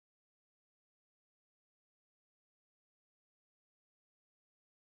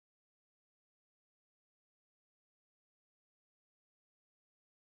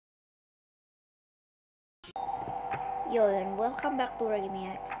Yo, and welcome back to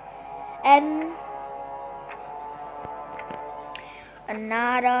Regimiax. And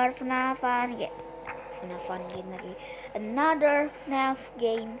another FNaF game. Another FNaF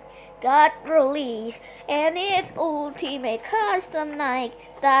game got released, and it's ultimate custom night.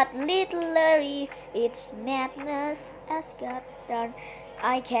 That literally it's madness as God done.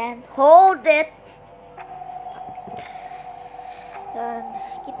 I can't hold it. Dan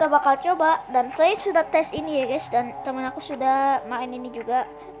kita bakal coba, dan saya sudah tes ini ya guys, dan teman aku sudah main ini juga,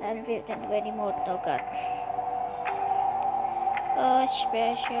 dan 15 mode. Oh god.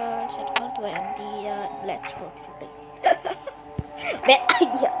 Special settle 20. Let's go today.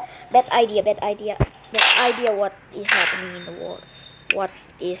 Bad idea. What is happening in the world? What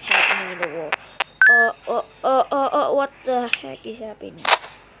the heck is happening?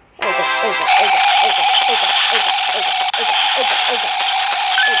 Oh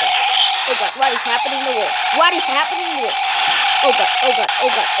god, what is happening in the world? Oh god.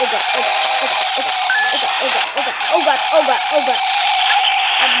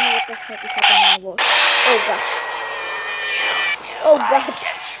 I don't know what the heck is happening in the world.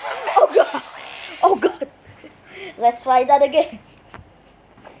 Oh god. Let's try that again.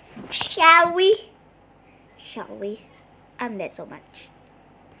 Shall we? I'm dead so much.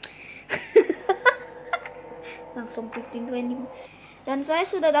 Langsung 15-20. Dan saya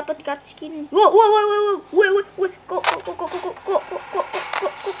sudah dapat cut skin. Kok. Oh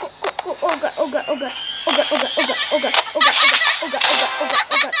god.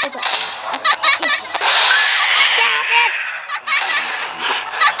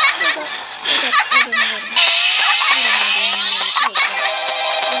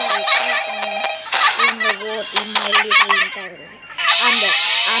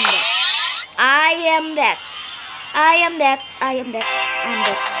 I am dead. Oh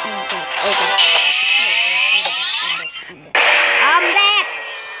god. I'm dead.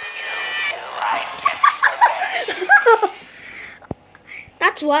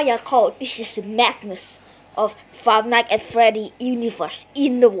 That's why I call this is the madness of Five Nights at Freddy universe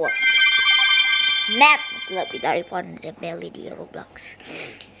in the world. Madness lebih daripada Belly di Roblox.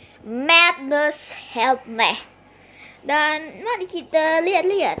 Madness, help me. Dan mari kita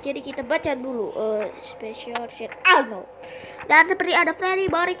lihat. Jadi kita baca dulu special set Indo. Dan seperti ada Freddy,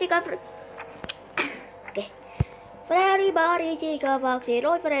 Barry, Chica, oke. Freddy, Barry, Chica, Foxy,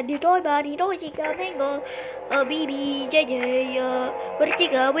 Roy, Freddy, Roy, Barry, Roy, Chica, Mango, Bibi, JJ,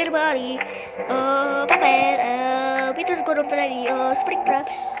 Chica, Will, Barry, Paper, Peter, Gordon, Freddy, Springtrap,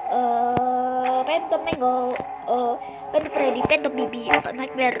 Phantom, Mango, Phantom Freddy, Phantom Bibi,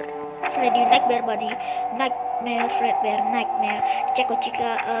 Nightmare Freddy, Nightmare Bunny, Nightmare Fredbear, Nightmare Chico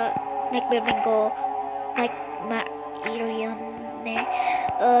Chica, Nightmare Mango, Nightmare Irione,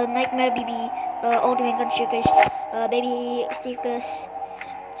 Nightmare Bibi, Ultimate Conscious, Baby Stickers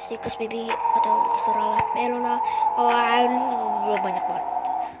Baby, atau terserah lah, Melola, banyak banget.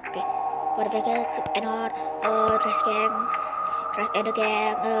 Oke, Perfect, Enor, Trash Gang, Trash Ender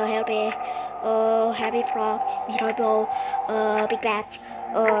Gang, Happy Frog, Miserable, Big Bat,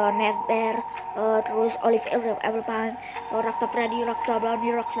 Net Bear, terus Olive Apple Pie, Rakta Freddy, Rakta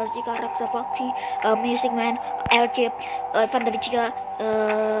Blondie, Rakta Chica, Rakta Foxy, Music Man, L-Chip, Phantom Chica,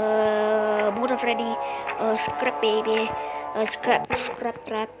 Motor Freddy, Scrap Baby, Scrap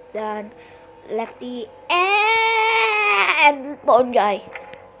Trap, dan Lefty, and Bone Guy.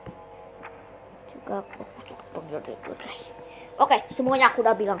 Juga Oke, semuanya aku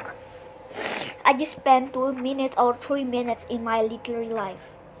udah bilang. I just spent 2 minutes or 3 minutes in my literary life.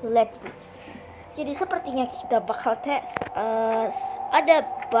 So let's do. Jadi sepertinya kita bakal tes. Ada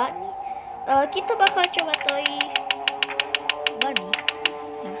Bunny. Kita bakal coba toy Bunny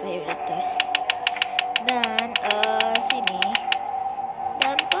yang saya udah tes. Dan sini.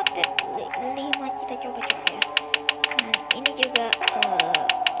 Dan Puppet 5 kita coba ya. Dan ini juga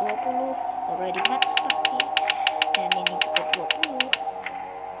 20 already max pasti. Dan ini juga 20.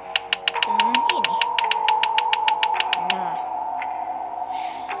 Dan ini. Nah.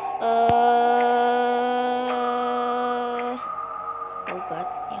 Oh god,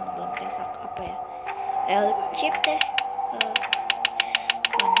 yang belum tesak apa ya? L-chip deh.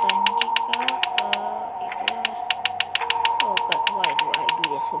 Phantom Chica, itulah. Oh god, why do I do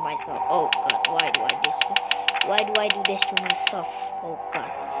this to myself? Oh god, why do I do this to myself? Oh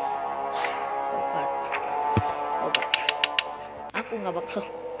god. Aku nggak bakal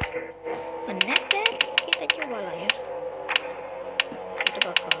menetek. Kita coba lah ya. Kita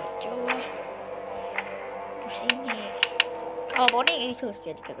bakal coba. Terus ini kalau body itu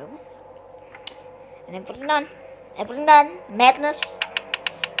jadi kagak bisa. And everything done. Madness.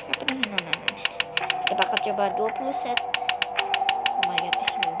 Kita akan coba 20 set. Oh my god,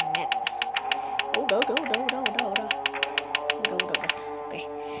 this will madness. Udah. Oke.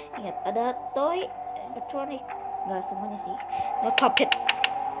 Ingat, ada toy, electronic. Nggak semuanya sih. No puppet.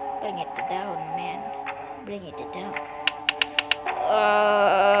 Bring it down, man. Bring it down.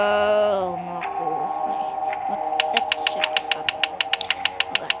 Oh, no. Let's check this out.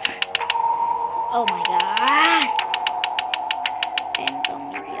 Oh god. Oh my god.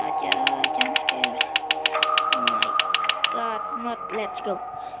 Entong ini aja, jump scare. Oh my god, not let's go.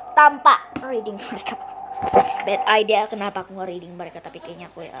 Tanpa reading mereka. Bad idea, kenapa aku nge-reading mereka, tapi kayaknya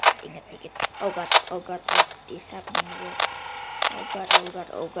aku ya inget dikit. Oh god, what is happening?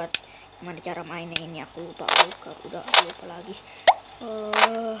 Oh god. Gimana cara mainnya ini, aku lupa. Oh god, udah lupa lagi.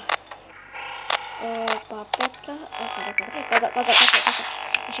 Puppet kah? Kagak.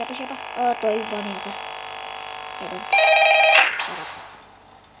 Siapa? Toy bunny apa? Ya dong. Harap.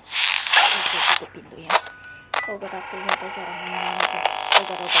 Oke, tutup pintunya. Oh god, aku nggak tahu cara mainnya apa.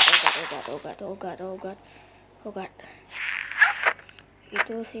 Oh god.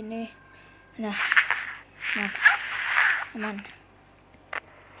 Itu sini. Nah, aman.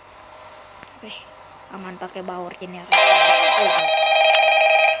 Oke, aman pakai power generator.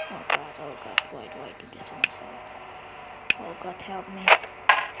 Oh god, why do I do this to myself? Oh god, help me.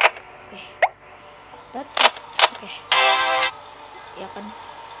 Oke. Oke. Ya kan.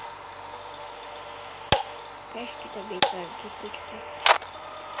 Oke, kita bisa gitu juga.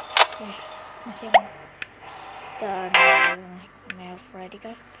 Oke, masih aman. Dan ready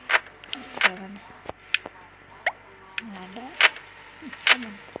kan? Jangan ada.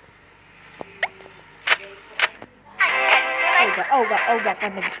 Aman. Oh god,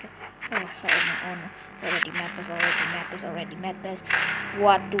 kan bisa. Oh no. Already madness.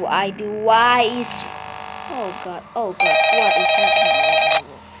 What do I do? Why is... Oh god, what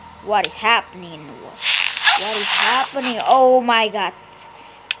is happening in the world? What is happening? Oh my god.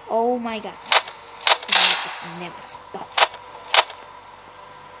 The madness never stop.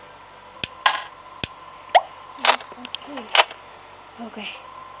 Okay.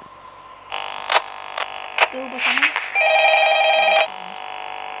 Tuh bersama.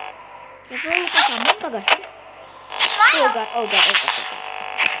 Coba lupa sambung kagak sih? Oh god.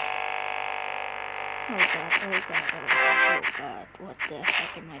 What the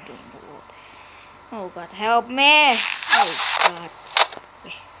heck am I doing in the world? Oh god, help me! Oh god.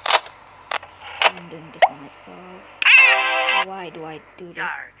 Okay. I'm doing this to myself. Why do I do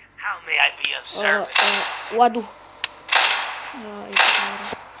that? How may I be of service? Waduh. Oh, itu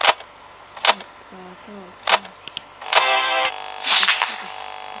parah. Oh god.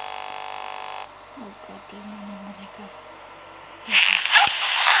 Oh god, di mana mereka?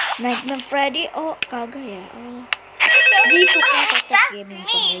 Nightmare Freddy, oh kagak ya. Oh, gitu kan kocak gaming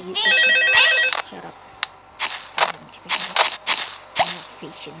kayak gitu. Syarat.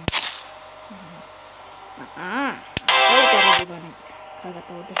 Vision. Oh cara gimana? Kagak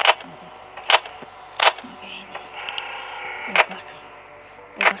tahu deh. Oke. Oh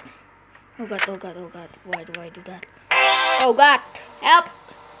god. Why do I do that? Oh god, help!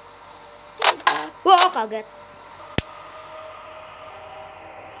 Wah, kaget.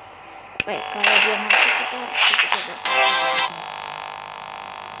 Oke, kalau dia masuk kita harus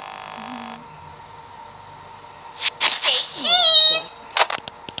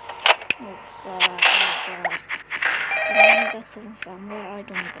Oh god. Somewhere I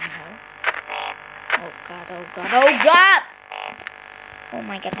don't even know. Oh god. Oh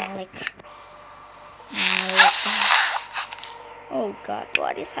my god, my leg. Oh god,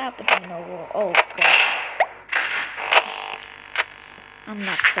 what is happening in the world? Oh god. I'm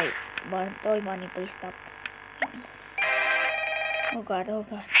not safe. Toy bunny, please stop. Oh god. Oh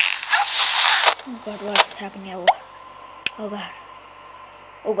god, what is happening in the world?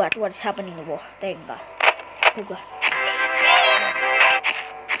 Oh god, what is happening in the world? Thank god. Oh god.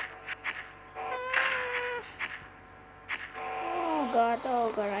 Oh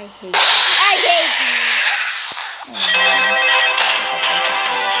god, I hate you.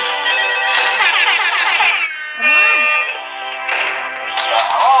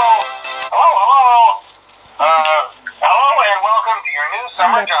 Oh, Hello and welcome to your new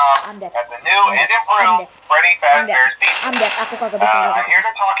summer job at the new and improved Freddy Fazbear's Pizza. I'm dead. Aku kagak bisa lihat. I'm here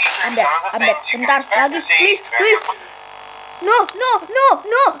to talk you through some of the things you Bentar, can expect lagi, to see. please. No.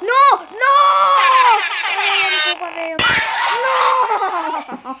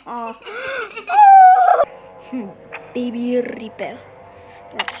 Baby repair.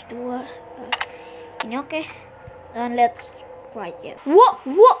 Let's do ini oke. Dan let's try it. What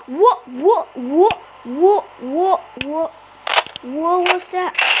was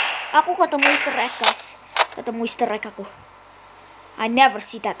that? Aku ketemu Easter egg, guys. Ketemu Easter egg aku. I never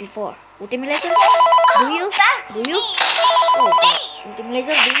see that before. Ultimate laser? Do you? Oh god. Ultimate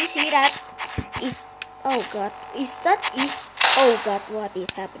laser, do you see that? Oh god. Oh god, what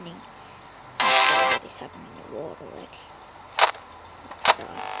is happening? Oh god, what is happening in the world already?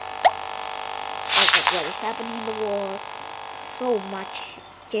 Oh god, what is happening in the world? So much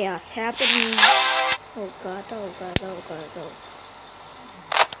chaos happening. Oh god. Do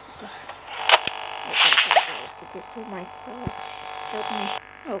this to myself. Help me.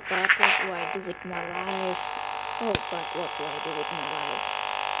 Oh god, what do I do with my life? Oh god, what do I do with my life?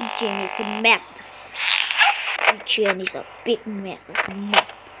 Eugene is a madness. Eugene is a big mess of madness.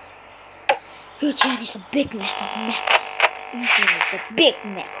 Eugene is a big mess of madness. Eugene is a big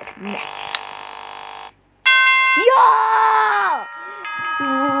mess of madness. Yeah!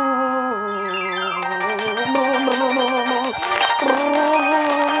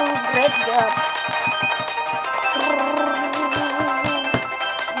 Great job.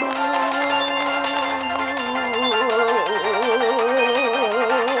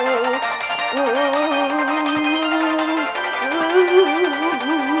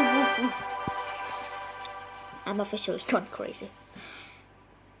 I'm officially gone crazy.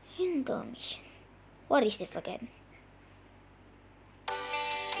 Indo mission. What is this again?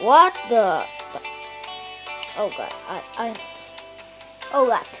 What the? Oh god, I know this. Oh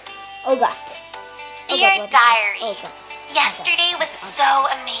god. Dear Diary, yesterday was so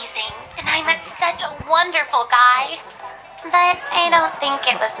amazing, and I met such a wonderful guy. But I don't think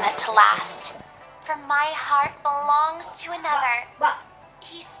it was meant to last. For my heart belongs to another.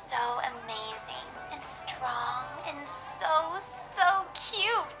 He's so amazing and strong and so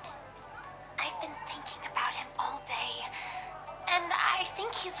cute. I've been thinking about him all day, and I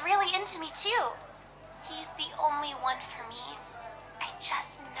think he's really into me too. He's the only one for me. I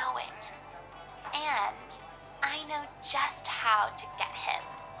just know it. And I know just how to get him.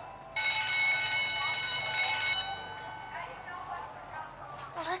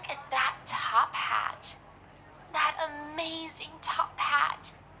 Look at that top hat. That amazing top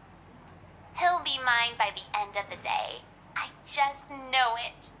hat. He'll be mine by the end of the day. I just know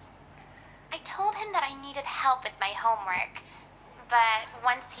it. I told him that I needed help with my homework. But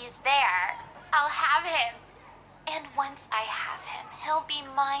once he's there, I'll have him. And once I have him, he'll be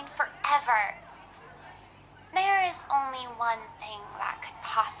mine forever. There is only one thing that could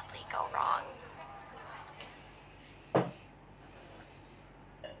possibly go wrong.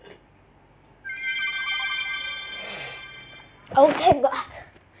 Oh thank god.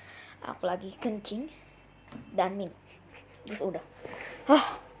 Aku lagi kencing dan minum. Terus udah.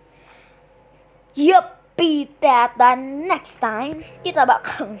 Yuppie that. Dan next time kita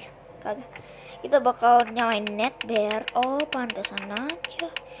bakal nyalain net biar pantesan aja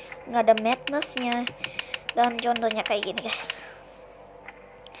nggak ada madnessnya. Dan contohnya kayak gini guys.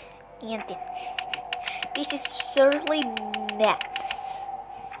 Ingetin, this is seriously madness,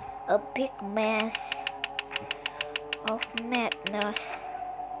 a big mess of madness.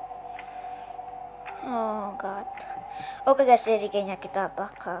 Oh god. Oke guys, jadi kayaknya kita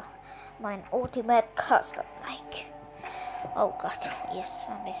bakal main ultimate custom like. Oh god, yes,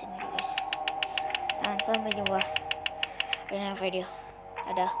 sampai sini dulu guys. Dan sampai jumpa di next video.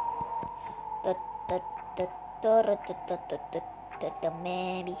 Dadah. The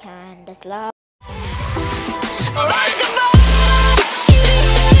man behind the slide.